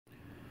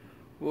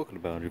Welcome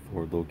to Boundary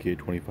Ford, located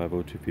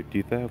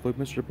 2502 50th Ave,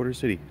 Mr. Porter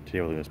City.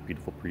 Today we're looking at this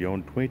beautiful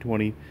pre-owned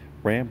 2020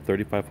 Ram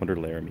 3500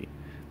 Laramie.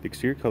 The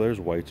exterior color is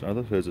white, and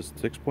under the hood is a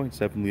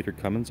 6.7-liter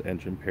Cummins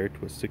engine paired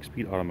to a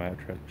 6-speed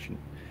automatic transmission.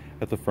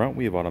 At the front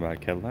we have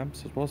automatic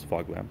headlamps as well as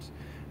fog lamps.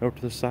 And over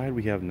to the side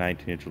we have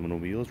 19-inch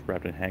aluminum wheels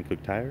wrapped in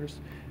hand-cooked tires,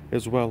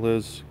 as well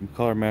as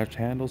color-matched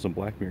handles and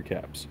black mirror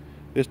caps.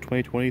 This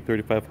 2020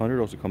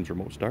 3500 also comes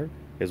remote start,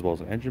 as well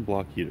as an engine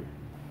block heater.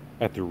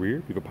 At the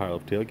rear we have a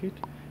pile-off tailgate,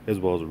 as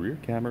well as a rear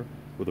camera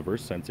with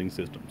reverse sensing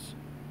systems.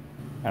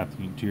 At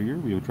the interior,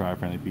 we have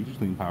driver-friendly features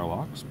including power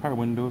locks, power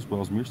windows, as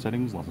well as mirror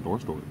settings, lots of door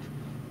storage.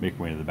 Make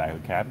your way to the back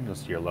of the cabin, you'll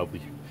see our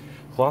lovely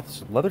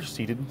cloth leather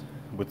seated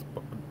with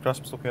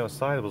adjustments located on the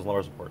side, as well as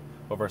lower support.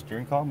 Over our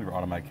steering column, we have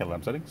automatic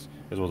headlamp settings,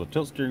 as well as a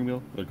tilt steering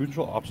wheel with our cruise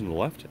control option on the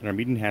left and our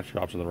median hatch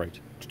option on the right.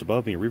 Just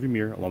above me, a rearview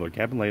mirror along with our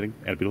cabin lighting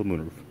and a beautiful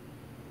moonroof.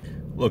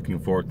 Looking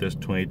forward to this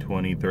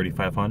 2020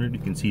 3500, you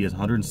can see it has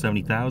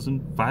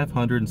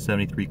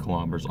 170,573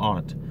 kilometers on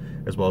it.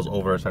 As well as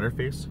over our center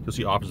face, you'll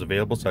see options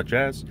available such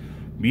as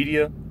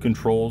media,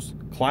 controls,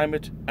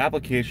 climate,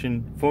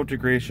 application, phone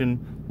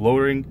integration,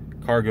 lowering,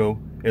 cargo,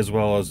 as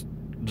well as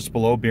just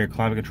below being a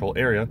climate control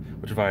area,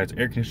 which provides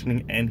air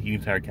conditioning and heating the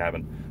entire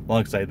cabin.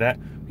 Alongside that,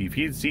 we have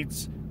heated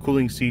seats,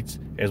 cooling seats,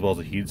 as well as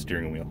a heated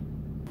steering wheel.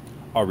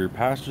 Our rear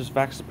passengers have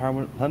access to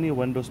power, plenty of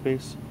window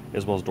space,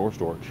 as well as door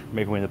storage.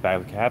 Making way in the back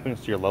of the cabin,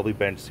 you'll see our lovely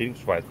bench seating,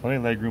 which provides plenty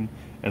of legroom,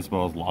 as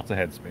well as lots of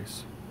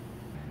headspace.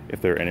 If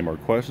there are any more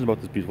questions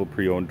about this beautiful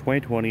pre-owned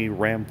 2020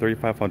 Ram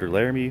 3500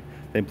 Laramie,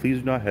 then please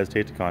do not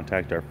hesitate to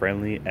contact our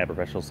friendly and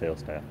professional sales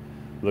staff.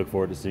 We look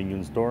forward to seeing you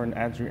in store and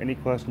answering any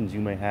questions you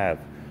may have.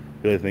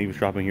 We'd like to thank you for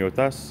shopping here with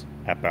us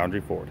at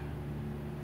Boundary Ford.